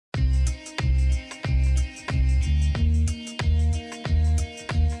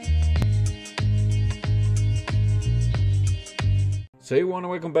So you want to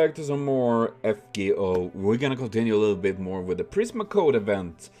welcome back to some more FGO. We're gonna continue a little bit more with the Prisma Code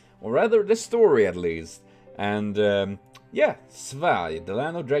event, or rather the story at least. And yeah, Svaj, the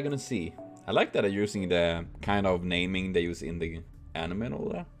land of dragon and sea. I like that they're using the kind of naming they use in the anime and all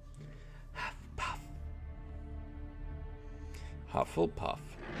that. Hufflepuff. Hufflepuff.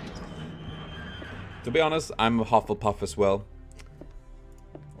 To be honest, I'm a Hufflepuff as well.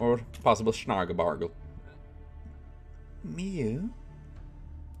 Or possible Snargabargle. Mew?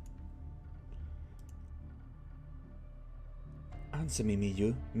 Answer me,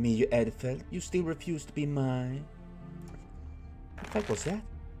 Miyu. Miyu Edfeld, you still refuse to be mine. What the fuck was that?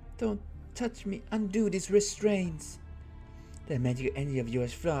 Don't touch me. Undo these restraints. The magical energy of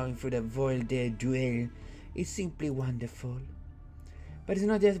yours flowing through the void there duel is simply wonderful. But it's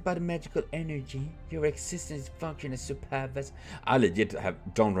not just about the magical energy. Your existence function is superb as... I legit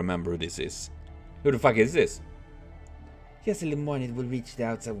don't remember who this is. Who the fuck is this? Just a little more and it will reach the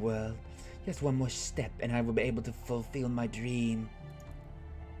outside world. Just one more step and I will be able to fulfill my dream.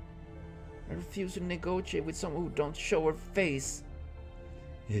 I refuse to negotiate with someone who don't show her face.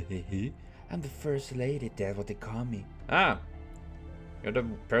 I'm the first lady, that's what they call me. Ah, you're the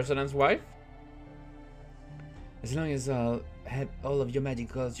president's wife? As long as I'll have all of your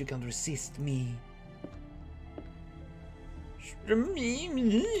magicals, you can't resist me.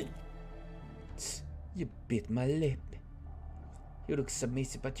 You bit my lip. You look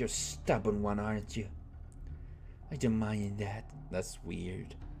submissive, but you're a stubborn one, aren't you? I don't mind that. That's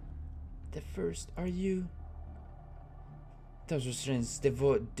weird. The first are you. Those restraints, the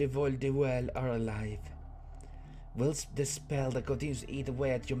well are alive. Will the spell that continues to eat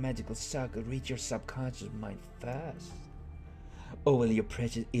away at your magical circle reach your subconscious mind first? Or will your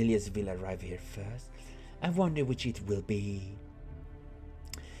precious Ilias will arrive here first? I wonder which it will be.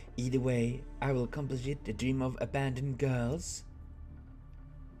 Either way, I will accomplish it, the dream of abandoned girls.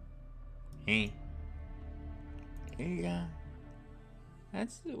 Yeah.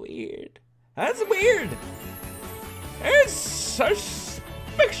 That's weird. That's weird! It's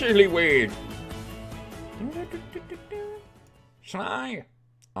suspiciously weird! 1, 2, 3, 4, 5,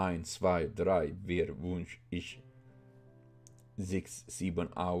 6, 7,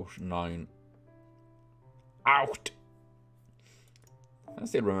 8, 9. Out! I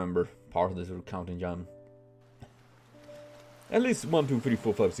still remember part of this counting jam. At least 1, 2, 3,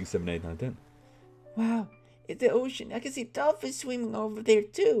 4, 5, 6, 7, 8, 9, 10. Wow, it's the ocean. I can see dolphins swimming over there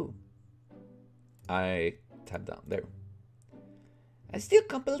too. I tapped down there. I still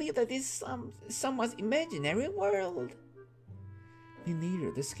can't believe that this is someone's imaginary world. Me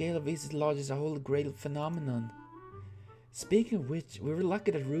neither. The scale of it is large as a whole great phenomenon. Speaking of which, we were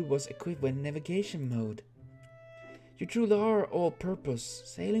lucky that Rube was equipped with navigation mode. You truly are all-purpose.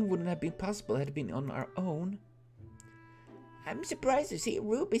 Sailing wouldn't have been possible had it been on our own. I'm surprised to see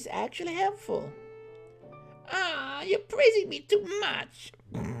Rube is actually helpful. Ah, you're praising me too much.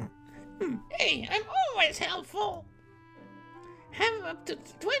 Hey, I'm always helpful. Have up to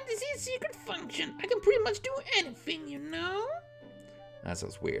 26 secret function. I can pretty much do anything, you know? That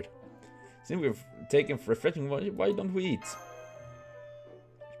sounds weird. Since we've taken refreshing, why don't we eat?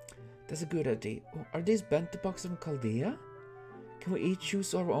 That's a good idea. Oh, are these bento boxes from Chaldea? Can we each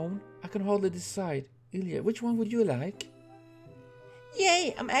choose our own? I can hardly decide. Ilya, which one would you like?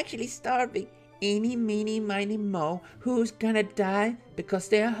 Yay, I'm actually starving. Eeny, meeny, miny, mo. Who's gonna die because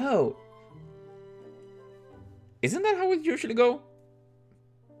they're a hoe? Isn't that how it usually go?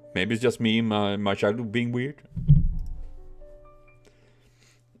 Maybe it's just me and my childhood being weird.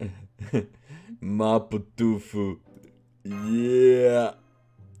 Mapo tofu. Yeah.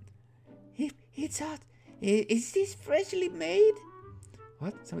 It's hot. Is this freshly made?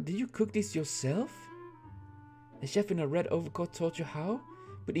 What? So did you cook this yourself? The chef in a red overcoat taught you how?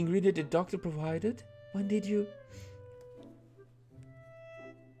 With ingredient the doctor provided? When did you?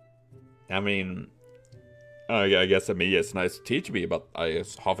 I mean, I guess it's nice to teach me, but I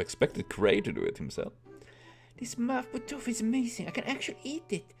half expected Cray to do it himself. This mapo tofu is amazing. I can actually eat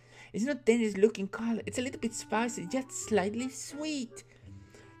it. It's not dangerous looking color. It's a little bit spicy, just slightly sweet.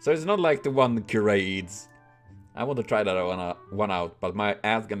 So it's not like the one Cray eats. I want to try that one out, but my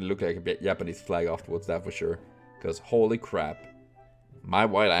ass gonna look like a Japanese flag afterwards, that for sure. Because holy crap, my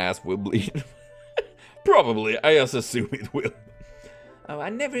white ass will bleed. Probably, I just assume it will. Oh, I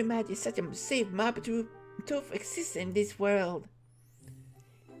never imagined such a safe mapo tofu exists in this world.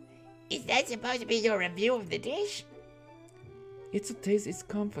 Is that supposed to be your review of the dish? It's a taste, it's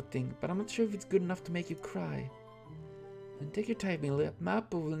comforting, but I'm not sure if it's good enough to make you cry. And take your time, Ilya.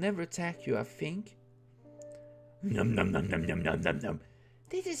 Mapo will never attack you, I think. Num num num num num num num num.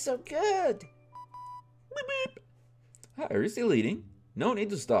 This is so good. Beep beep. Are you still eating? No need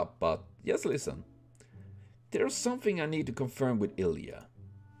to stop, but just listen. There's something I need to confirm with Ilya.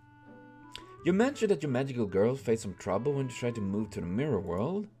 You mentioned that your magical girl faced some trouble when you tried to move to the mirror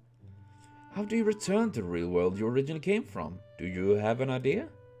world. How do you return to the real world you originally came from? Do you have an idea?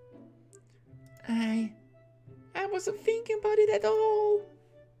 I wasn't thinking about it at all.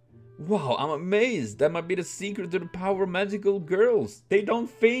 Wow, I'm amazed. That might be the secret to the power of magical girls. They don't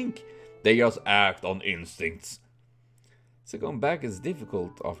think. They just act on instincts. So going back is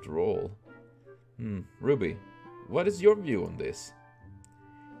difficult after all. Ruby, what is your view on this?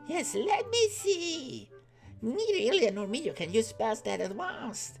 Yes, let me see. Neither Ilya nor me can use spells that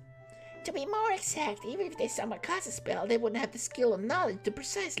advanced. To be more exact, even if they somehow cast a spell, they wouldn't have the skill or knowledge to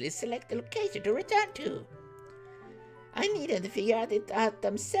precisely select the location to return to. I need them to figure it out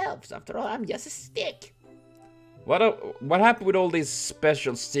themselves. After all, I'm just a stick. What happened with all these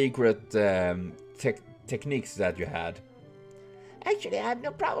special secret techniques that you had? Actually, I have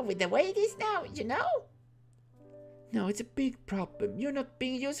no problem with the way it is now, you know? No, it's a big problem. You're not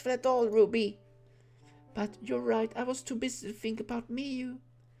being useful at all, Ruby. But you're right, I was too busy to think about Miyu.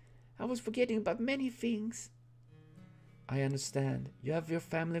 I was forgetting about many things. I understand. You have your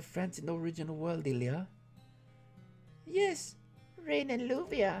family and friends in the original world, Ilya? Yes, Rain and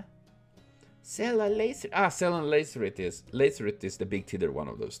Luvia. Cell and Lacerit is. Lacerit is the big tither one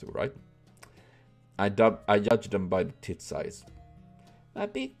of those two, right? I judge them by the tit size. My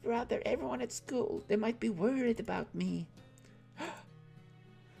big brother, everyone at school, they might be worried about me.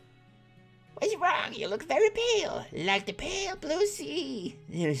 What's wrong? You look very pale, like the pale blue sea.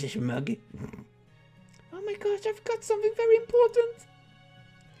 There's a smug. Oh my gosh, I've got something very important.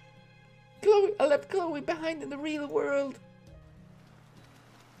 Chloe, I left Chloe behind in the real world.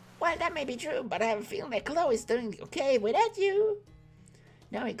 Well, that may be true, but I have a feeling that Chloe's doing okay without you.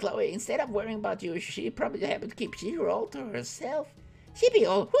 Knowing Chloe, instead of worrying about you, she probably happened to keep you all to herself. She'd be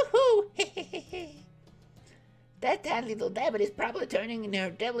all woohoo! That tiny little devil is probably turning in her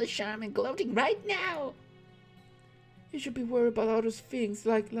devilish charm and gloating right now. You should be worried about other things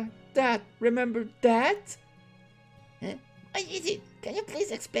like that. Remember that? Huh? What is it? Can you please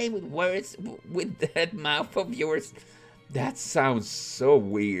explain with words with that mouth of yours? That sounds so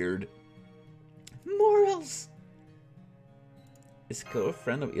weird. Morals. Is Chloe a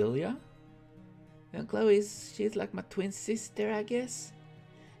friend of Ilya? Well, she's like my twin sister, I guess.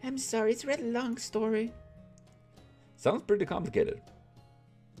 I'm sorry, it's a really long story. Sounds pretty complicated.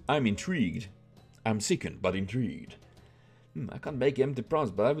 I'm intrigued. I'm sickened, but intrigued. I can't make empty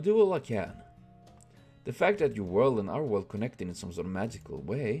promises, but I will do all I can. The fact that your world and our world connected in some sort of magical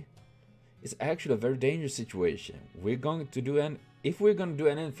way is actually a very dangerous situation. If we're going to do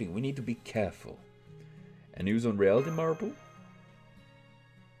anything, we need to be careful. And use on reality marble?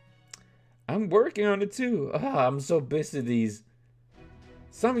 I'm working on it too. I'm so busy these.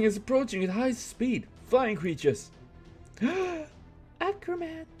 Something is approaching at high speed. Flying creatures.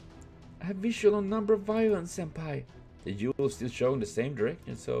 Ackerman. I have visual on number of violence, Senpai. The jewel is still showing the same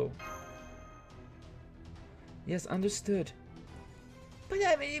direction, so... Yes, understood. But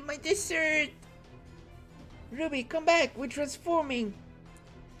I'm eating my dessert. Ruby, come back. We're transforming.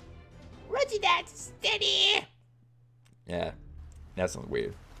 Roger that. Steady. Yeah, that sounds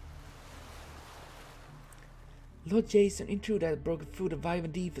weird. Lord Jason, intruder has broken through the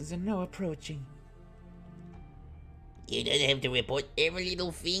Vivan defense and now approaching. You don't have to report every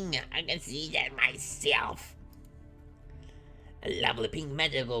little thing. I can see that myself. A lovely pink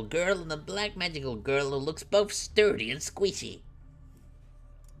magical girl and a black magical girl who looks both sturdy and squishy.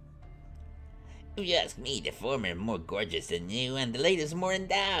 If you ask me, the former is more gorgeous than you and the later is more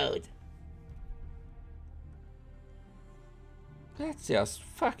endowed. That's just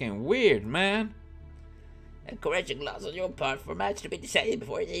fucking weird, man. Encouraging loss on your part for a match to be decided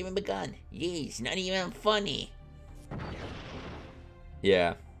before it's even begun. Yeesh, not even funny.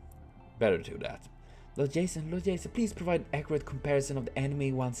 Yeah, better do that. Lord Jason, please provide an accurate comparison of the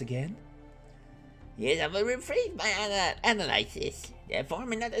enemy once again. Yes, I will rephrase my analysis. The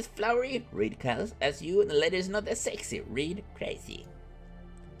former not as flowery, read colors, as you, and the latter is not as sexy, read crazy.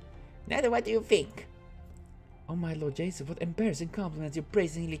 Now what do you think? Oh my Lord Jason, what embarrassing compliments you're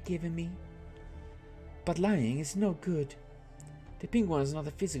brazenly giving me. But lying is no good. The pink one is not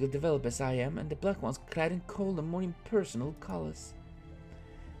a physical developer as I am, and the black one's clad in cold and more impersonal colors.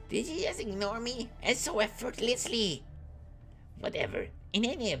 Did you just ignore me? And so effortlessly? Whatever. In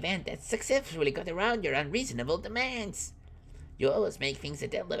any event, that successfully got around your unreasonable demands. You always make things a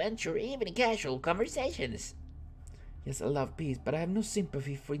double adventure, even in casual conversations. Yes, I love peace, but I have no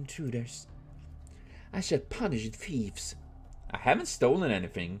sympathy for intruders. I shall punish thieves. I haven't stolen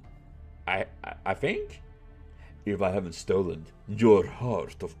anything. I think? If I haven't stolen your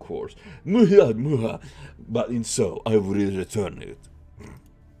heart, of course. Muha, muha. But in so, I will return it.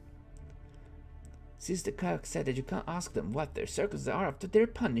 Sister Kirk said that you can't ask them what their circles are after their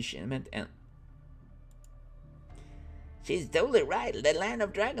punishment, and she's totally right. The land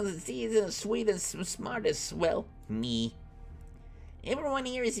of dragons and seas is sweet and smart as well. Me. Everyone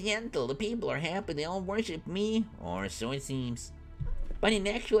here is gentle. The people are happy. They all worship me, or so it seems. But in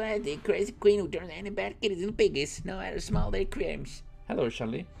actuality, the crazy queen who turns any bad kid into piggies, no matter small their crimes. Hello,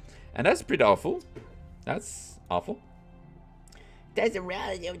 Charlie. And that's pretty awful. That's awful. That's the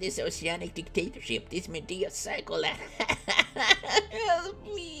reality of this oceanic dictatorship. This Medea cycle that help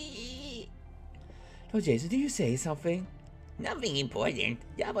me. Oh, Jason, do you say something? Nothing important.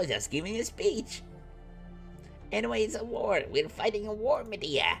 I was just giving a speech. Anyway, it's a war. We're fighting a war,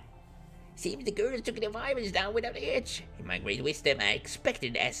 Medea. Seems the girls took the Wyverns down without a hitch. In my great wisdom, I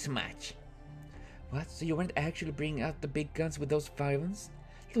expected as much. What? So you weren't actually bringing out the big guns with those Wyverns?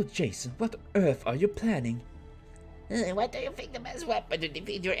 Lord Jason, what on earth are you planning? What do you think the best weapon to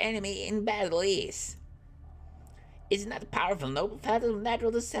defeat your enemy in battle is? It's not powerful, noble, fatal,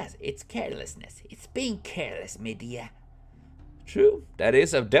 natural disaster. It's carelessness. It's being careless, Medea. True. That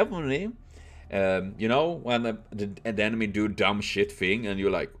is definitely. You know, when the enemy do dumb shit thing and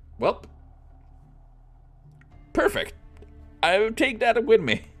you're like, well, perfect. I will take that with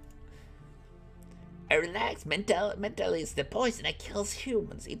me. A relaxed mentality is the poison that kills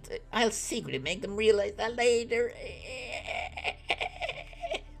humans. I'll secretly make them realize that later.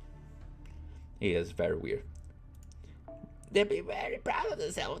 He is very weird. They'll be very proud of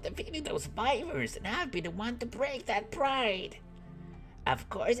themselves defeating those Wyverns, and I'll be the one to break that pride. Of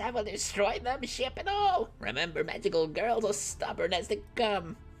course, I will destroy them, ship and all. Remember, magical girls are stubborn as they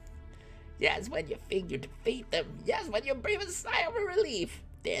come. Just when you think you defeat them, just when you breathe a sigh of relief,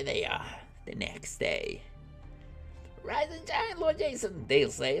 there they are. The next day. Rise and shine, Lord Jason,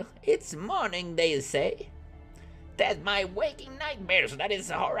 they'll say. It's morning, they'll say. That's my waking nightmares. That is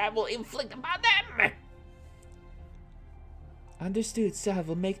how I will inflict upon them. Understood, so I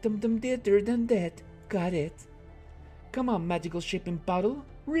will make them deader than dead. Got it. Come on, magical shipping bottle.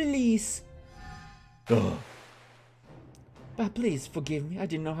 Release. Ugh. But please forgive me. I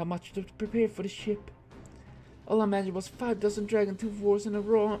didn't know how much to prepare for the ship. All I imagined was 5 dozen dragon, 2 wars, and a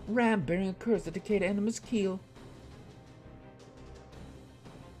ram bearing a curse that decayed enemy's keel.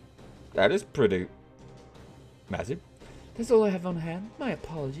 That is pretty massive. That's all I have on hand. My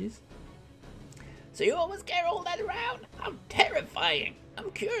apologies. So you always carry all that around? How terrifying.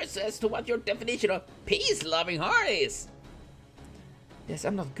 I'm curious as to what your definition of peace-loving heart is. Yes,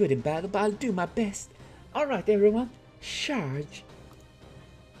 I'm not good in battle, but I'll do my best. Alright, everyone. Charge.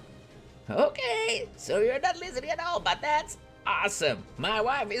 Okay, so you're not listening at all, but that's awesome. My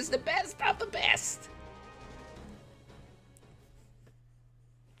wife is the best of the best.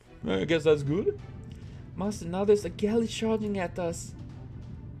 I guess that's good. Master, now there's a galley charging at us.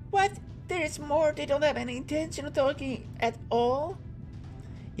 What? There's more? They don't have any intention of talking at all?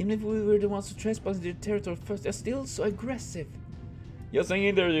 Even if we were the ones who trespassed their territory first, they're still so aggressive. Just hang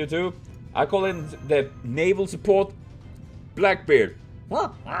in there, you two. I call in the naval support Blackbeard.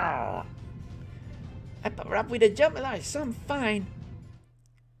 I power up with a jambalaya, so I'm fine.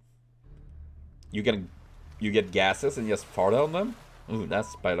 You get gases and just fart on them? Ooh,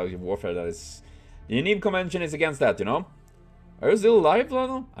 that's biological warfare. That is. The Geneva Convention is against that, you know? Are you still alive,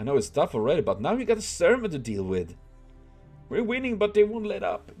 Lano? I know it's tough already, but now you got a sermon to deal with. We're winning, but they won't let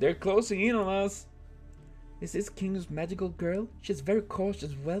up. They're closing in on us. Is this King's magical girl? She's a very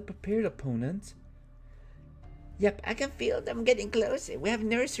cautious, well-prepared opponent. Yep, I can feel them getting closer. We have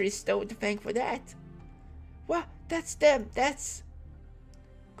Nursery Stone to thank for that. What? That's them. That's...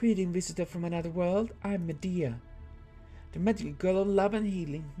 Greeting, visitor from another world. I'm Medea. The magical girl of love and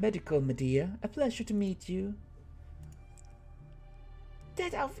healing. Medical Medea. A pleasure to meet you.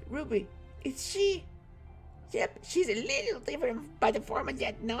 That outfit, Ruby. It's she. Yep, she's a little different by the format,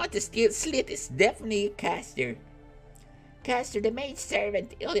 yet not the steel slit is definitely Castor. Castor, the maid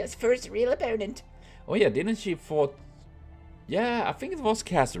servant, Ilya's first real opponent. Oh yeah, didn't she fought... Yeah, I think it was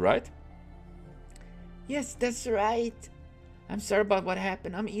Castor, right? Yes, that's right. I'm sorry about what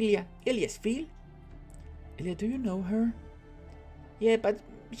happened. I'm Ilya. Ilya's feel? Ilya, do you know her? Yeah, but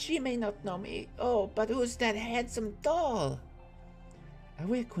she may not know me. Oh, but who's that handsome doll? Are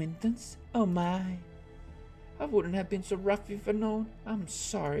we acquaintance? Oh my. I wouldn't have been so rough if I'd known. I'm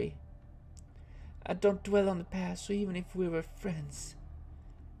sorry. I don't dwell on the past, so even if we were friends.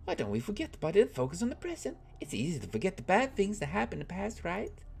 Why don't we forget about it and focus on the present? It's easy to forget the bad things that happened in the past,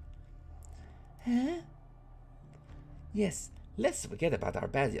 right? Huh? Yes, Let's forget about our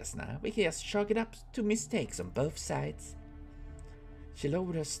bad just now. We can just chalk it up to mistakes on both sides. She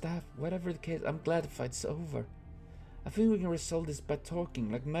lowered her staff. Whatever the case, I'm glad the fight's over. I think we can resolve this by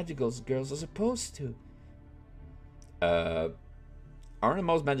talking like magical girls are supposed to. Aren't the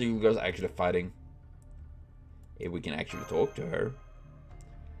most magical girls actually fighting? If we can actually talk to her.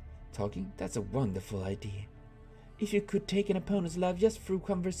 Talking? That's a wonderful idea. If you could take an opponent's life just through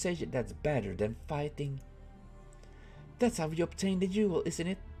conversation, that's better than fighting. That's how you obtain the jewel, isn't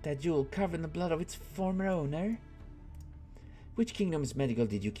it? That jewel covered in the blood of its former owner? Which kingdom's medical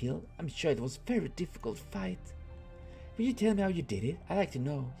did you kill? I'm sure it was a very difficult fight. Will you tell me how you did it? I'd like to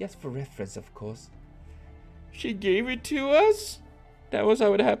know, just for reference, of course. She gave it to us? That was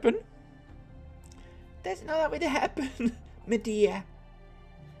how it happened? That's not how it happened, Medea.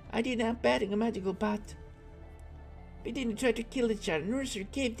 I did not batting a magical bat. We didn't try to kill each other. Nursery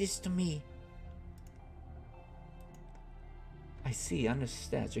gave this to me. I see,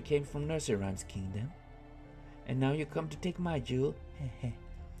 understand. You came from Nursery Rhyme's kingdom. And now you come to take my jewel?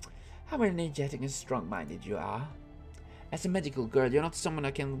 How energetic and strong-minded you are. As a magical girl, you're not someone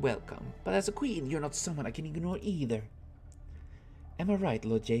I can welcome. But as a queen, you're not someone I can ignore either. Am I right,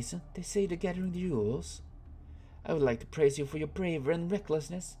 Lord Jason? They say they're gathering the jewels. I would like to praise you for your bravery and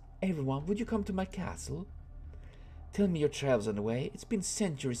recklessness. Everyone, would you come to my castle? Tell me your travels on the way. It's been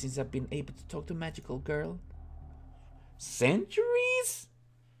centuries since I've been able to talk to a magical girl. Centuries?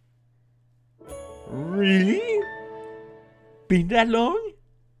 Really? Been that long?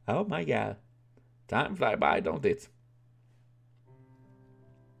 Oh my god. Time fly by, don't it?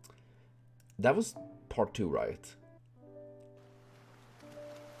 That was part 2, right?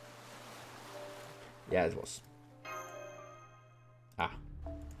 Yeah, it was. Ah.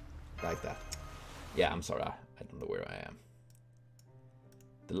 Like that. Yeah, I'm sorry. I don't know where I am.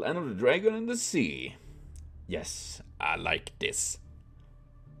 The land of the dragon and the sea. Yes, I like this.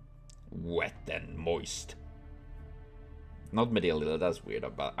 Wet and moist. Not medieval, that's weird,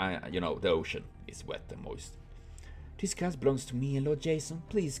 but you know, the ocean is wet and moist. This castle belongs to me and Lord Jason.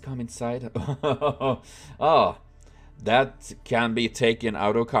 Please come inside. Oh, that can be taken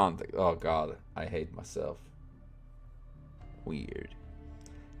out of context. Oh god, I hate myself. Weird.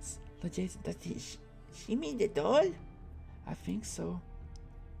 Lord Jason, She mean the doll? I think so.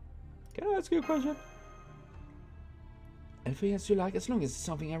 Can I ask you a question? Anything else you like, as long as it's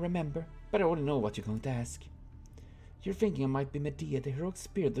something I remember. But I already know what you're going to ask. You're thinking I might be Medea, the heroic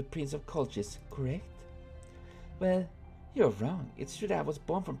spirit, the Prince of Colchis, correct? Well, you're wrong. It's true that I was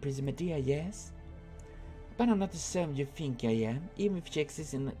born from Princess Medea, yes? But I'm not the same you think I am. Even if she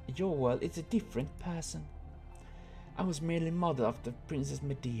exists in your world, it's a different person. I was merely modeled after Princess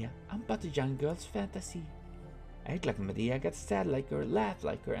Medea. I'm but a young girl's fantasy. I act like Medea, I got sad like her, laugh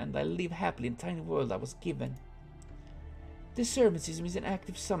like her, and I live happily in the tiny world I was given. The servant system is an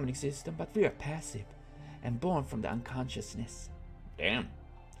active summoning system, but we are passive, and born from the unconsciousness. Damn.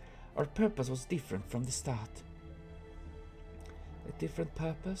 Our purpose was different from the start. A different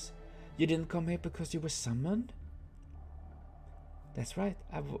purpose? You didn't come here because you were summoned? That's right,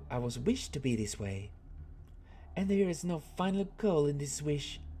 I was wished to be this way. And there is no final goal in this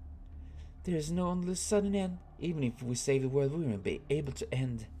wish. There is no only sudden end. Even if we save the world, we won't be able to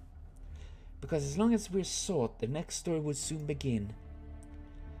end. Because as long as we're sought, the next story will soon begin.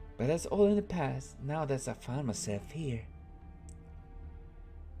 But that's all in the past, now that I found myself here.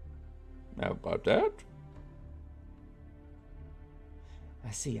 How about that?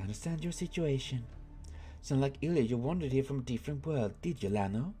 I see, I understand your situation. So like Ilya, you wandered here from a different world, did you,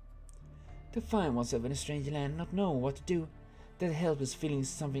 Lano? To find oneself in a strange land, not knowing what to do, that helpless feeling is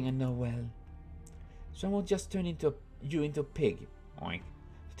something I know well. So I won't just turn you into a pig. Oink.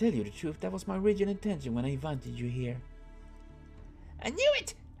 To tell you the truth, that was my original intention when I invited you here. I knew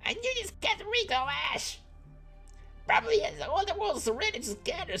it! I knew this cat Rico Ash! Probably has all the world's ready to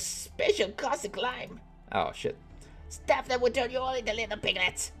gather special caustic lime. Oh shit. Stuff that would turn you all into little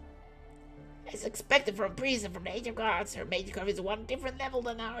piglets. As expected from a priest from the Age of Gods, her magic curve is one different level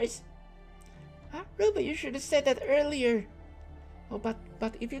than ours. Ah, Ruby, you should have said that earlier. Oh, but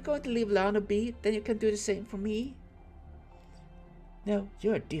if you're going to leave Lana be, then you can do the same for me. No,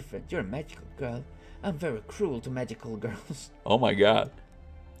 you're different. You're a magical girl. I'm very cruel to magical girls. Oh my god.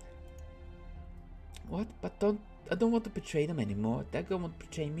 What? But I don't want to betray them anymore. That girl won't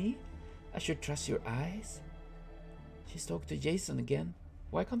betray me. I should trust your eyes. She's talking to Jason again.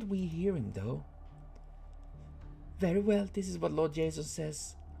 Why can't we hear him though? Very well, this is what Lord Jason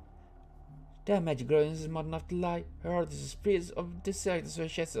says. That magic girl is smart enough to lie. Her heart is a spirit of desire, so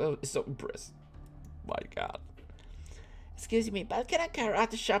she is so impressed. My god. Excuse me, but can I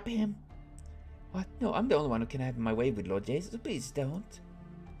karate chop him? What? No, I'm the only one who can have my way with Lord Jason, so please don't.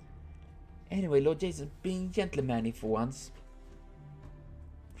 Anyway, Lord Jason's being gentlemanly for once.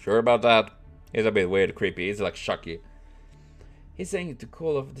 Sure about that? He's a bit weird, creepy. He's like Chucky. He's saying to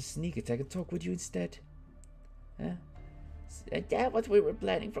call off the sneak attack and talk with you instead. Huh? That's what we were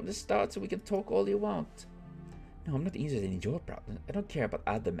planning from the start, so we can talk all you want. No, I'm not interested in your problem. I don't care about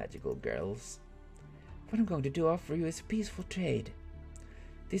other magical girls. What I'm going to do offer you is a peaceful trade.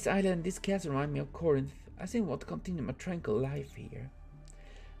 This island and this castle remind me of Corinth. I simply want to continue my tranquil life here.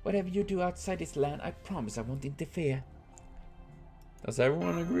 Whatever you do outside this land, I promise I won't interfere. Does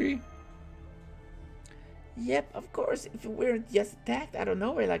everyone agree? Yep, of course. If we weren't just attacked out of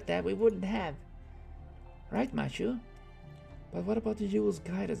nowhere like that, we wouldn't have. Right, Mashu? But what about the Yule's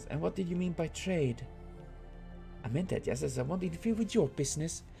guidance, and what did you mean by trade? I meant that just as I won't interfere with your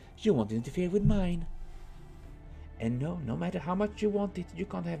business, you won't interfere with mine. And no matter how much you want it, you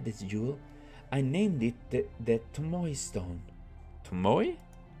can't have this jewel. I named it the Tomoe Stone. Tomoe?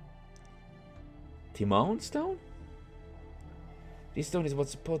 Timon Stone? This stone is what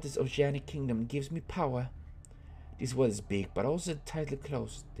supports this oceanic kingdom and gives me power. This world is big, but also tightly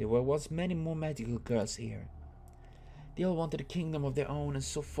closed. There were once many more magical girls here. They all wanted a kingdom of their own and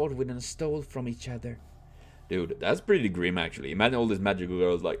so forth with and stole from each other. Dude, that's pretty grim actually. Imagine all these magical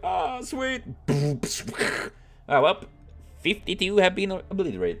girls like, ah, sweet. Oh, well, 52 have been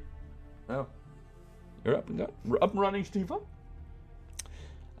obliterated. Oh, you're up and go. Up and running, Stefan.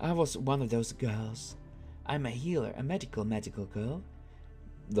 I was one of those girls. I'm a healer, a magical girl.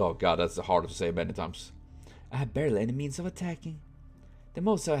 Oh god, that's hard to say many times. I have barely any means of attacking. The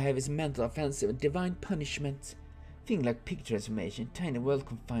most I have is mental offensive and divine punishment. Things like pig transformation, tiny world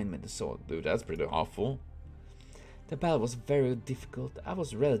confinement and so on. Dude, that's pretty awful. The battle was very difficult. I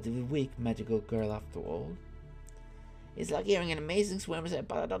was a relatively weak magical girl after all. It's like hearing an amazing swimmer say,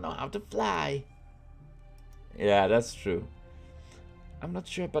 but I don't know how to fly. Yeah, that's true. I'm not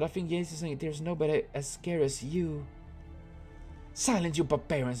sure, but I think Jesus is saying there's nobody as scary as you. Silence, you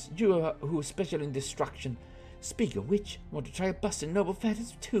barbarians! You who special in destruction. Speak of which, want to try busting noble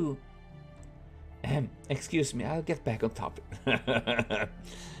phantoms too? Excuse me, I'll get back on topic.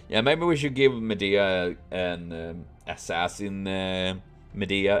 Yeah, maybe we should give Medea an assassin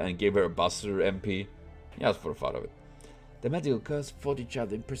Medea and give her a buster MP. Yeah, that's for the fun of it. The magical girls fought each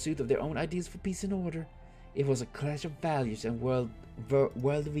other in pursuit of their own ideas for peace and order. It was a clash of values and world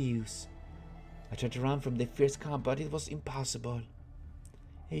views. I tried to run from the fierce combat, but it was impossible.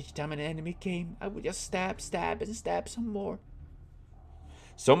 Each time an enemy came, I would just stab, and stab some more.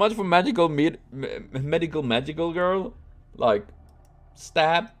 So much for magical girl. Like,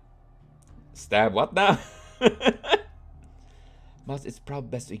 stab what now? But it's probably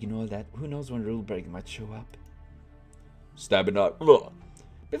best to ignore that. Who knows when rule breaking might show up. Stabbing up.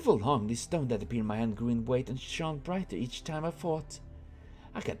 Before long, this stone that appeared in my hand grew in weight and shone brighter each time I fought.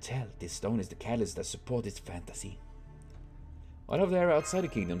 I can tell this stone is the catalyst that supports its fantasy. What of the area outside the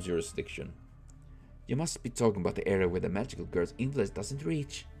kingdom's jurisdiction? You must be talking about the area where the magical girl's influence doesn't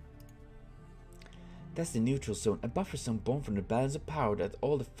reach. That's the neutral zone, a buffer zone born from the balance of power that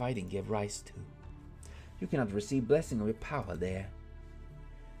all the fighting gave rise to. You cannot receive blessing of your power there.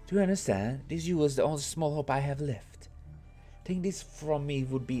 Do you understand? This jewel is the only small hope I have left. Taking this from me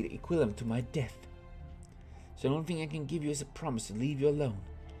would be equivalent to my death. So the only thing I can give you is a promise to leave you alone.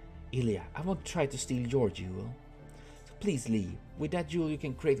 Ilya, I won't try to steal your jewel. So please leave. With that jewel you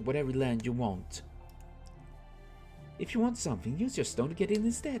can create whatever land you want. If you want something, use your stone to get in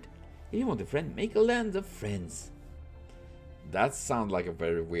instead. If you want a friend, make a land of friends. That sounds like a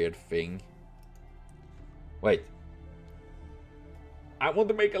very weird thing. Wait. I want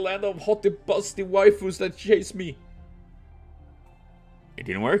to make a land of hotty busty waifus that chase me. It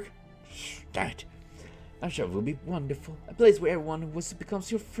didn't work? Damn it. I'm sure it will be wonderful. A place where everyone who was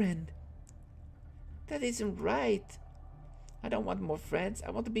becomes your friend. That isn't right. I don't want more friends.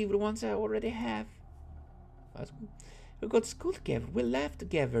 I want to be with the ones I already have. We go to school together. We laugh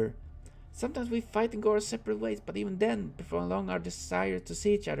together. Sometimes we fight and go our separate ways, but even then, before long, our desire to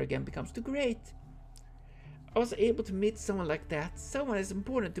see each other again becomes too great. I was able to meet someone like that, someone as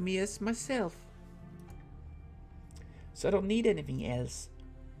important to me as myself. So I don't need anything else.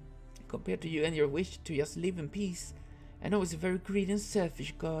 Compared to you and your wish to just live in peace, I know it's a very greedy and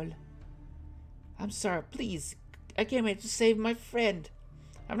selfish girl. I'm sorry, please. I came here to save my friend.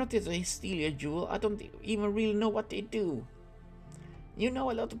 I'm not here to steal your jewel. I don't even really know what they do. You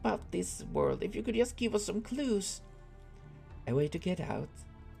know a lot about this world. If you could just give us some clues. A way to get out.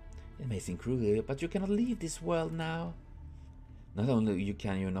 It may seem cruel, but you cannot leave this world now. Not only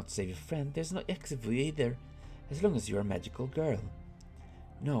can you not save your friend, there's no exit for you either, as long as you're a magical girl.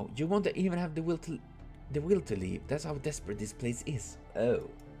 No, you won't even have the will to leave. That's how desperate this place is. Oh.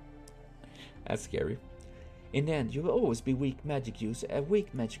 That's scary. In the end, you will always be weak magic user, a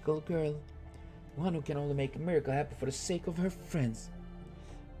weak magical girl. One who can only make a miracle happen for the sake of her friends.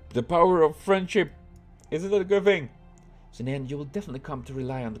 The power of friendship. Isn't that a good thing? So in the end, you will definitely come to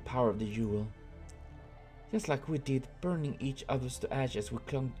rely on the power of the jewel. Just like we did, burning each other's to ash as we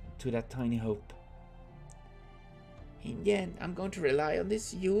clung to that tiny hope. In the end, I'm going to rely on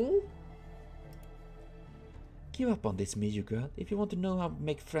this jewel? Give up on this, Miju girl. If you want to know how to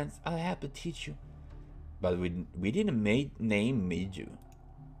make friends, I'll happily teach you. But we didn't name Miju.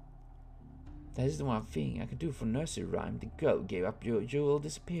 That is the one thing I can do for nursery rhyme. The girl gave up, your jewel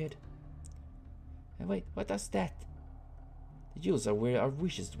disappeared. And wait, what does that? The jewels are where our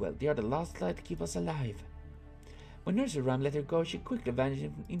wishes dwell. They are the last light to keep us alive. When nursery rhyme let her go, she quickly vanished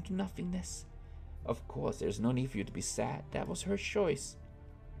into nothingness. Of course, there's no need for you to be sad. That was her choice.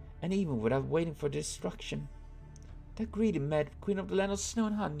 And even without waiting for destruction, that greedy mad queen of the land of snow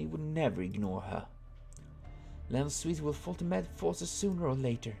and honey would never ignore her. Land of sweets will fall to mad forces sooner or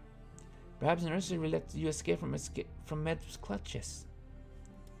later. Perhaps nursery will let you escape from Med's clutches.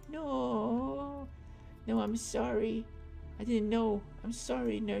 No, I'm sorry. I didn't know. I'm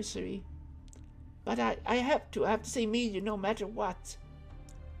sorry, nursery. But I have to say Miju no matter what.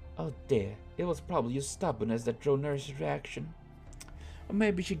 Oh dear, it was probably your stubbornness that drove nursery to action. Or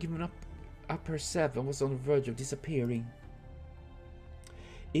maybe she'd given up herself and was on the verge of disappearing.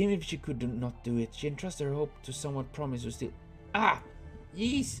 Even if she could not do it, she entrusted her hope to someone promised to still. Ah!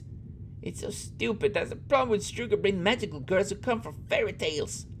 Yeez! It's so stupid. That's the problem with sugar-brain magical girls who come from fairy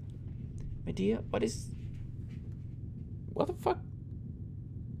tales. Medea, what the fuck?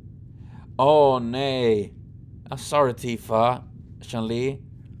 Oh, nej. I'm sorry, Tifa. Shanli.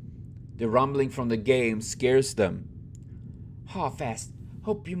 The rumbling from the game scares them. Half-assed.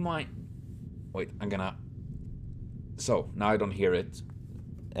 Hope you might. Wait, I'm gonna. So, now I don't hear it.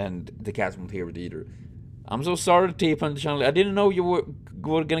 And the cats won't hear it either. I'm so sorry, Tifa and Shanli. I didn't know you were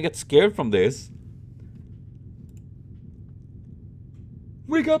gonna get scared from this.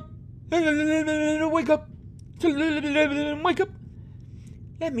 Wake up! Wake up! Wake up!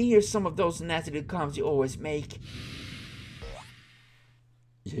 Let me hear some of those nasty little comments you always make.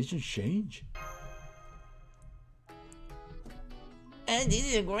 Jason change. And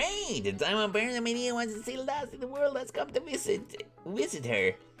this is great. The time apparently Medea wants to see the last in the world has come to visit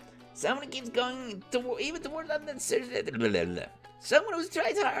her. Someone who keeps going even toward London. Someone who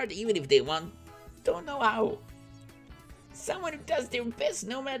tries hard even if they don't know how. Someone who does their best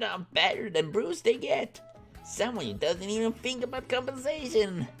no matter how battered and bruised they get. Someone who doesn't even think about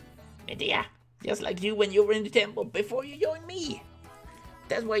compensation. Medea, just like you when you were in the temple before you joined me.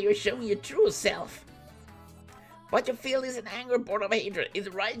 That's why you're showing your true self. What you feel is an anger born of hatred. It's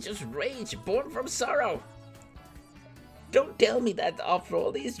righteous rage born from sorrow. Don't tell me that after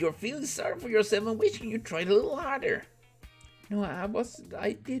all this, you're feeling sorry for yourself and wishing you tried a little harder. No, I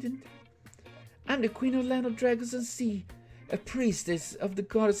didn't. I'm the queen of land of dragons and sea, a priestess of the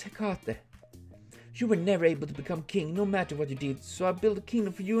goddess Hecate. You were never able to become king, no matter what you did, so I built a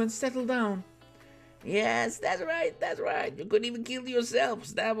kingdom for you and settled down. Yes, that's right. You couldn't even kill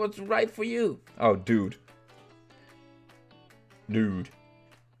yourselves. That was right for you. Oh, dude.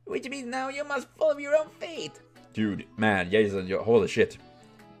 Which means now you must follow your own fate. Dude, man, Jason, holy shit.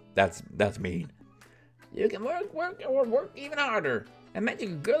 That's mean. You can work even harder. A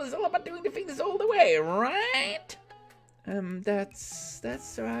magical girl is all about doing the things all the way, right? That's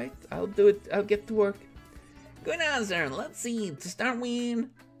right. I'll do it. I'll get to work. Good answer. Let's see. To start with,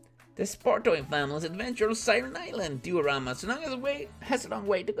 the Sportoy family's adventure on Siren Island diorama has a long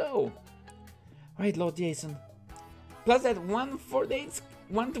way to go. Right, Lord Jason. Plus that 1 to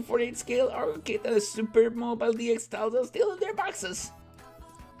 48 scale Argo kit and a superb mobile DX tiles are still in their boxes.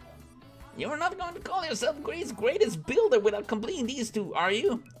 You're not going to call yourself Greece's greatest builder without completing these two, are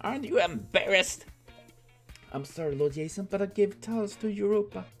you? Aren't you embarrassed? I'm sorry, Lord Jason, but I gave tiles to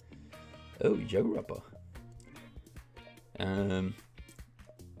Europa. Oh, Europa.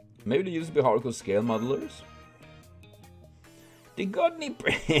 Maybe they used to be hardcore scale modelers? The godly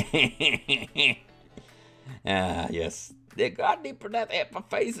yes. The godly that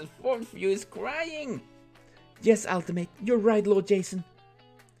Epiphanes' fourth view is crying. Yes, Ultimate, you're right, Lord Jason.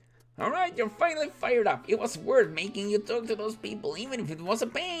 Alright, you're finally fired up. It was worth making you talk to those people, even if it was a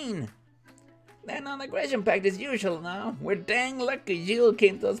pain. Then on aggression pact as usual now. We're dang lucky Jill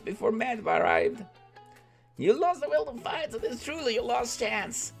came to us before Matt arrived. You lost the will to fight, so this is truly your last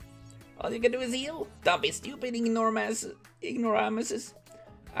chance. All you can do is heal. Don't be stupid, ignoramuses.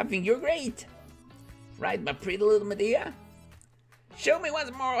 I think you're great. Right, my pretty little Medea? Show me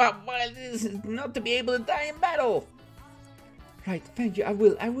once more how wild it is not to be able to die in battle. Right, thank you, I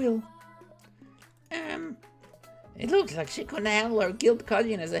will. It looks like she couldn't handle her guilt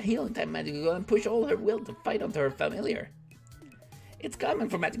cousin as a healing type magical girl and push all her will to fight onto her familiar. It's common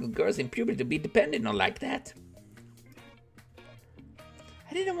for magical girls in puberty to be dependent on like that.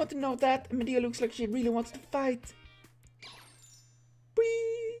 I didn't want to know that. Medea looks like she really wants to fight.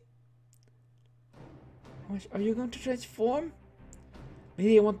 Whee! Are you going to transform?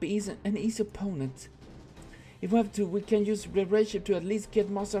 Medea won't be an easy opponent. If we have to, we can use relationship to at least get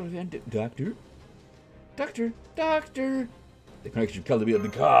most of her. Doctor? Doctor! The connection called me the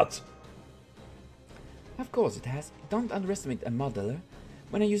cards. Of course it has. Don't underestimate a modeler.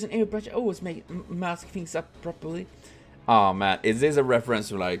 When I use an airbrush, I always mask things up properly. Oh man, is this a reference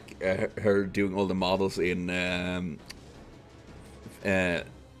to like her doing all the models in F8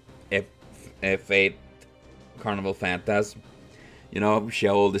 Carnival Phantasm? You know,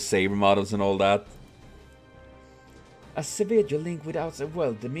 show all the saber models and all that. I severed your link with outside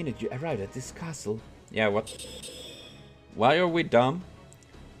world the minute you arrived at this castle. Yeah, what? Why are we dumb?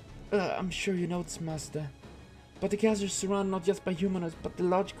 I'm sure you know this, Master. But the castle is surrounded not just by humanoids, but the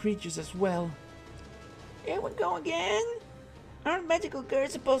large creatures as well. Here we go again. Aren't magical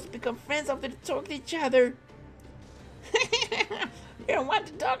girls supposed to become friends after they talk to each other? You don't want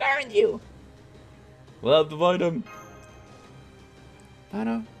to talk, aren't you? We'll have to fight them. I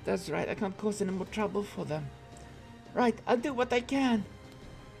know, that's right. I can't cause any more trouble for them. Right, I'll do what I can.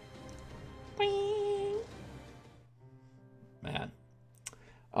 Man.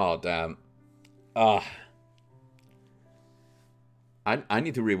 Oh, damn. I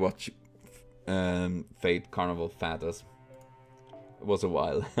need to rewatch Fate Carnival Phantasm. It was a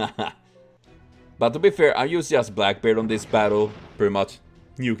while. But to be fair, I used just Blackbeard on this battle. Pretty much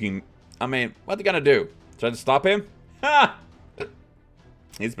nuking. I mean, what are you gonna do? Try to stop him? Ha!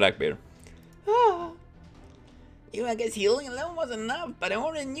 It's Blackbeard. Oh. I guess healing alone wasn't enough, but I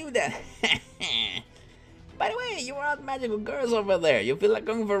already knew that. By the way, you were out magical girls over there. You feel like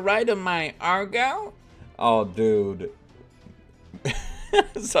going for a ride on my Argo? Oh, dude.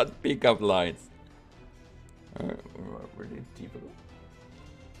 Such pickup lines. Where did Tifa go?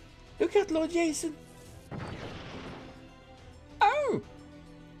 Look out, Lord Jason. Oh!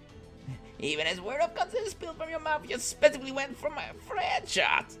 Even as word of consent spilled from your mouth, you specifically went for a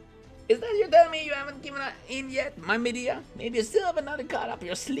headshot. Is that you're telling me you haven't given in yet, my Medea? Maybe you still have another card up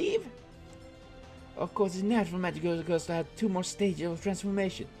your sleeve? Of course, it's natural magical girls to have 2 more stages of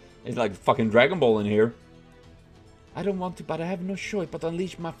transformation. It's like fucking Dragon Ball in here. I don't want to, but I have no choice but to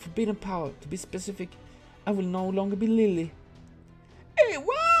unleash my forbidden power. To be specific, I will no longer be Lily. Hey,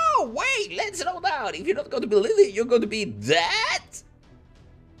 whoa! Wait, let's slow down. If you're not going to be Lily, you're going to be that?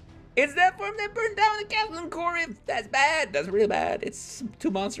 It's that form that burned down the castle in Corinth. That's bad. That's really bad. It's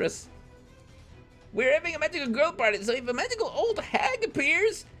too monstrous. We're having a magical girl party, so if a magical old hag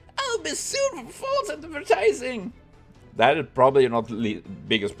appears, I'll be sued for false advertising. That is probably not the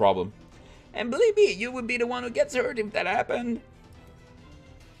biggest problem. And believe me, you would be the one who gets hurt if that happened.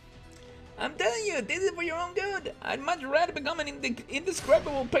 I'm telling you, this is for your own good. I'd much rather become an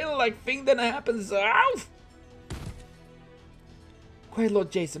indescribable pale-like thing than happen south. Quiet,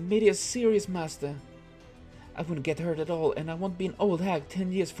 Lord Jason. Medea's serious, Master. I wouldn't get hurt at all, and I won't be an old hag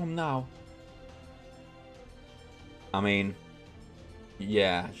 10 years from now. I mean,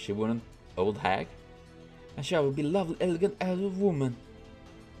 yeah, she wouldn't. Old hag? And she will be lovely, elegant elder woman.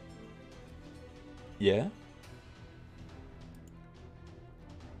 Yeah?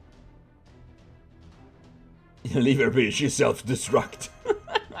 Leave her be, she's self-destruct.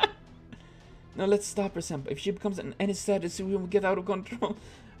 Now let's stop her, Senpai. If she becomes any status, we will get out of control.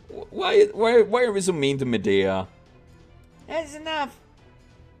 Why are we so mean to Medea? That's enough.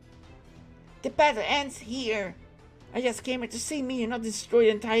 The battle ends here. I just came here to see me and not destroy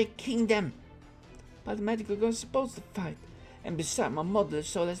the entire kingdom. But the magical girl is supposed to fight. And besides, my modeler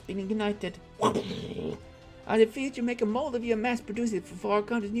soul has been ignited. I defeat you, make a mold of you and mass produce it for our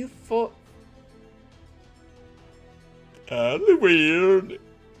country's new for. That's weird.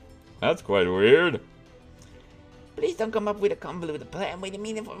 That's quite weird. Please don't come up with a convoluted plan with the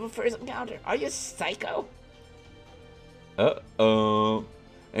meaning for the first encounter. Are you psycho? Uh-oh.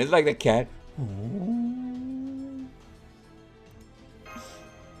 It's like the cat.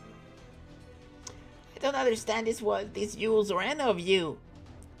 I don't understand these rules or any of you.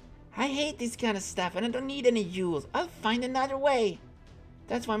 I hate this kind of stuff and I don't need any rules. I'll find another way.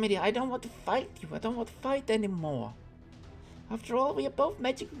 That's why, Medea, I don't want to fight you. I don't want to fight anymore. After all, we are both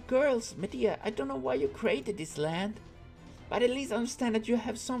magical girls. Medea, I don't know why you created this land. But at least understand that you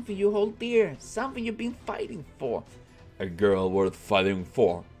have something you hold dear. Something you've been fighting for. a girl worth fighting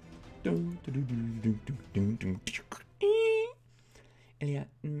for. Ilya,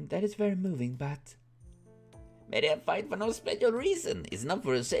 that is very moving, but... May I fight for no special reason. It's not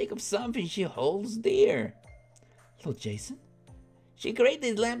for the sake of something she holds dear. Lord Jason? She created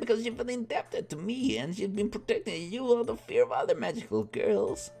this land because she felt indebted to me, and she's been protecting you out of fear of other magical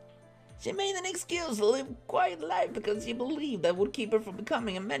girls. She made an excuse to live a quiet life because she believed that would keep her from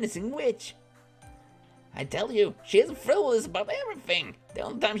becoming a menacing witch. I tell you, she is frivolous about everything. The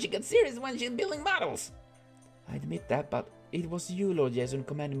only time she gets serious is when she's building models. I admit that, but it was you, Lord Jason, who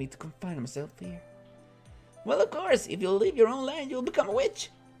commanded me to confine myself here. Well, of course, if you leave your own land, you'll become a witch.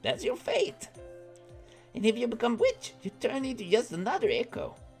 That's your fate. And if you become witch, you turn into just another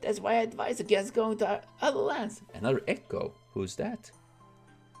echo. That's why I advise against going to other lands. Another echo? Who's that?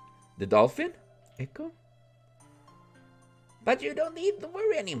 The dolphin? Echo? But you don't need to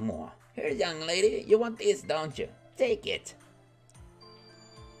worry anymore. Here, young lady, you want this, don't you? Take it.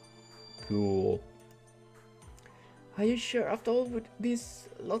 Cool. Are you sure after all with these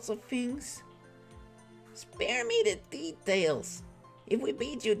lots of things? Spare me the details. If we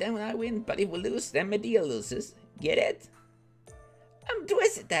beat you, then I win, but if we lose, then Medea loses. Get it? I'm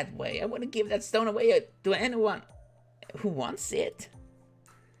twisted that way. I want to give that stone away to anyone who wants it.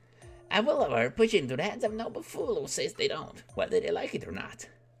 I will, however, push it into the hands of noble fool who says they don't, whether they like it or not.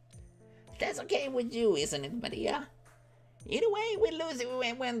 That's okay with you, isn't it, Medea? Either way, we lose if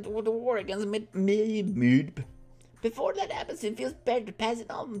we went to war against Mid. Before that happens, it feels better to pass it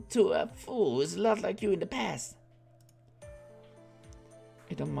on to a fool who's a lot like you in the past.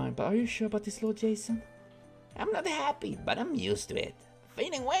 I don't mind, but are you sure about this, Lord Jason? I'm not happy, but I'm used to it.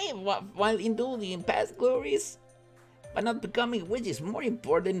 Fading away while indulging in past glories. But not becoming a witch is more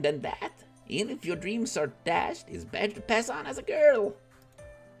important than that. Even if your dreams are dashed, it's better to pass on as a girl.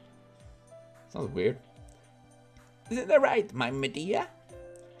 Sounds weird. Isn't that right, my Medea?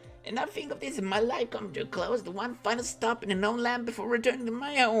 And I think of this as my life coming to a close, the one final stop in a known land before returning to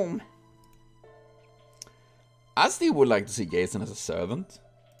my home. I still would like to see Jason as a servant.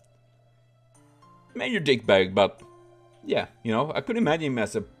 Major dickbag, but yeah, you know, I could imagine him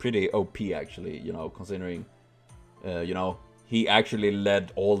as a pretty OP actually, you know, considering, you know, he actually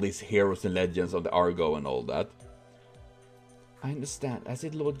led all these heroes and legends of the Argo and all that. I understand. As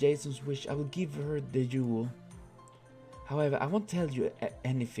it Lord Jason's wish, I will give her the jewel. However, I won't tell you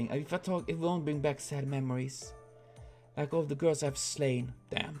anything. If I talk, it will only bring back sad memories. Like all the girls I've slain.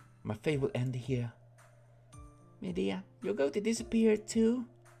 Damn, my fate will end here. Medea, you're going to disappear too?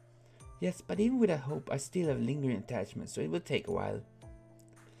 Yes, but even with that hope, I still have lingering attachments, so it will take a while.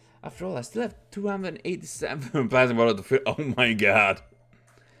 After all, I still have 287 Plasma bottle to fill. Oh my god.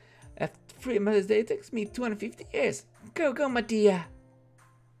 After 3 months, it takes me 250 years. Go, Medea.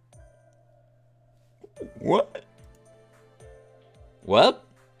 What? Well,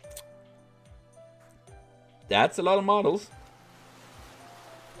 that's a lot of models.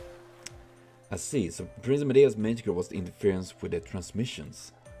 I see, so Prince Medea's magic was the interference with the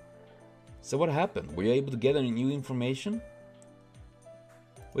transmissions. So what happened? Were you able to get any new information?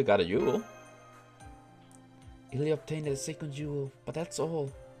 We got a jewel. Ilya obtained a second jewel, but that's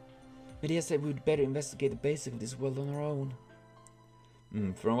all. Medea said we'd better investigate the basics of this world on our own.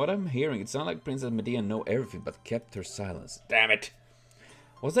 From what I'm hearing, it sounds like Princess Medea knew everything but kept her silence. Damn it!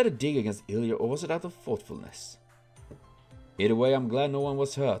 Was that a dig against Ilya or was it out of thoughtfulness? Either way, I'm glad no one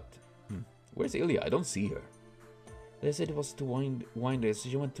was hurt. Where's Ilya? I don't see her. They said it was to wind her, so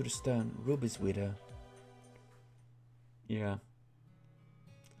she went to the stern. Ruby's with her. Yeah.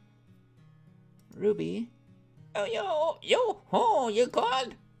 Ruby? Oh, you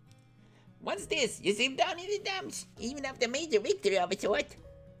called? What's this? You seem down in the dumps, even after a major victory of a sort.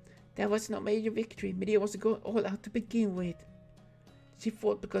 That was no major victory. Medea was going all out to begin with. She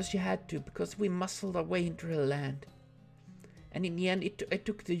fought because she had to, because we muscled our way into her land. And in the end, I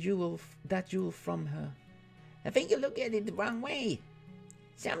took the that jewel from her. I think you look at it the wrong way.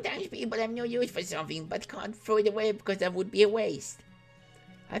 Sometimes people have no use for something, but can't throw it away because that would be a waste.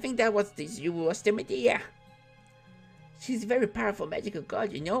 I think that was this jewel was to Medea. She's a very powerful magical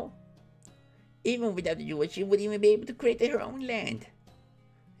god, you know. Even without the jewel, she wouldn't even be able to create her own land.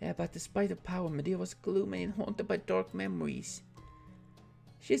 Yeah, but despite her power, Medea was gloomy and haunted by dark memories.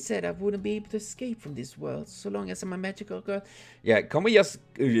 She said I wouldn't be able to escape from this world so long as I'm a magical girl. Yeah, can we just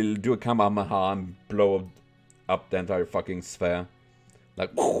do a Kamehameha and blow up the entire fucking sphere?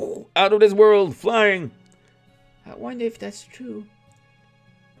 Like, out of this world, flying! I wonder if that's true.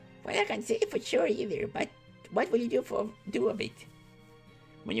 Well, I can't say for sure either, but what will you do of it?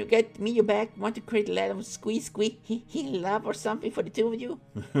 When you get me your back, want to create a lot of squeeze, love or something for the two of you?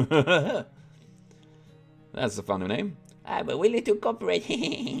 That's a funny name. I'm willing to cooperate.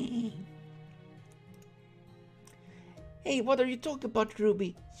 Hey, what are you talking about,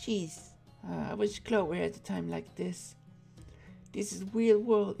 Ruby? Jeez. I wish Chloe were at a time like this. This is real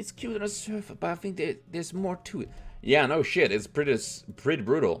world. It's cute on the surface, but I think there's more to it. Yeah, no shit. It's pretty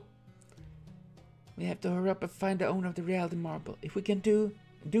brutal. We have to hurry up and find the owner of the reality marble. If we can do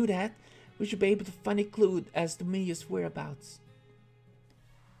that, we should be able to find a clue as to Mia's whereabouts.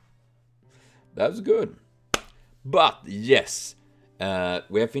 That's good. But yes,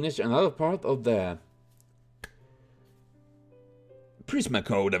 we have finished another part of the Prisma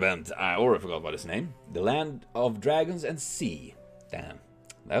Code event. I already forgot about his name. The Land of Dragons and Sea. Damn,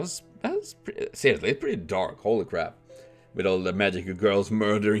 that was seriously pretty dark. Holy crap! With all the magical girls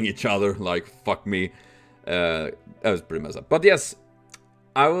murdering each other, like fuck me. That was pretty messed up. But yes,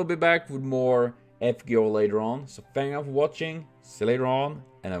 I will be back with more FGO later on. So thank you for watching. See you later on,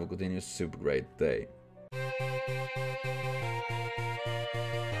 and have a continuous super great day.